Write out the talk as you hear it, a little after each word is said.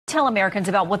tell Americans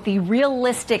about what the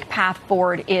realistic path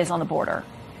forward is on the border?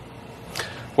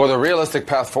 Well, the realistic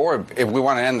path forward, if we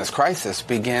want to end this crisis,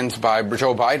 begins by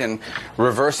Joe Biden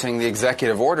reversing the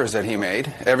executive orders that he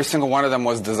made. Every single one of them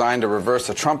was designed to reverse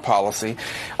a Trump policy.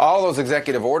 All those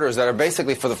executive orders that are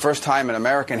basically, for the first time in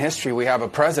American history, we have a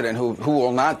president who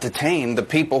will not detain the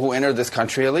people who entered this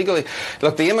country illegally.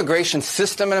 Look, the immigration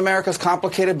system in America is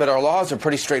complicated, but our laws are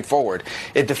pretty straightforward.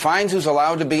 It defines who's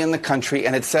allowed to be in the country,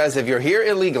 and it says if you're here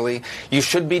illegally, you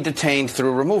should be detained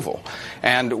through removal.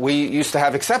 And we used to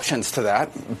have exceptions to that,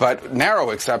 but narrow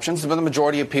exceptions, but the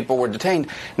majority of people were detained.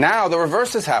 Now the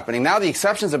reverse is happening. Now the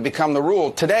exceptions have become the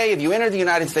rule. Today, if you enter the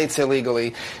United States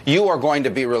illegally, you are going to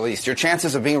be released. Your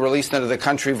chances of being released into the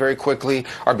country very quickly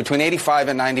are between 85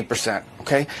 and 90%.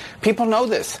 Okay? People know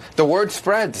this. The word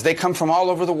spreads. They come from all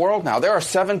over the world now. There are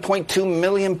 7.2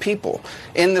 million people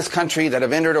in this country that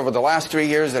have entered over the last 3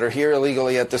 years that are here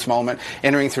illegally at this moment,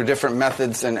 entering through different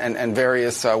methods and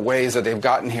various ways that they've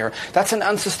gotten here. That's an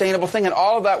unsustainable thing, and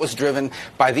all of that was driven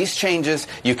by these changes.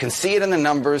 You can see it in the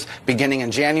numbers beginning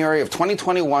in January of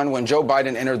 2021 when Joe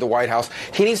Biden entered the White House.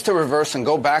 He needs to reverse and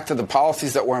go back to the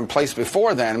policies that were in place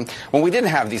before then when we didn't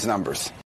have these numbers.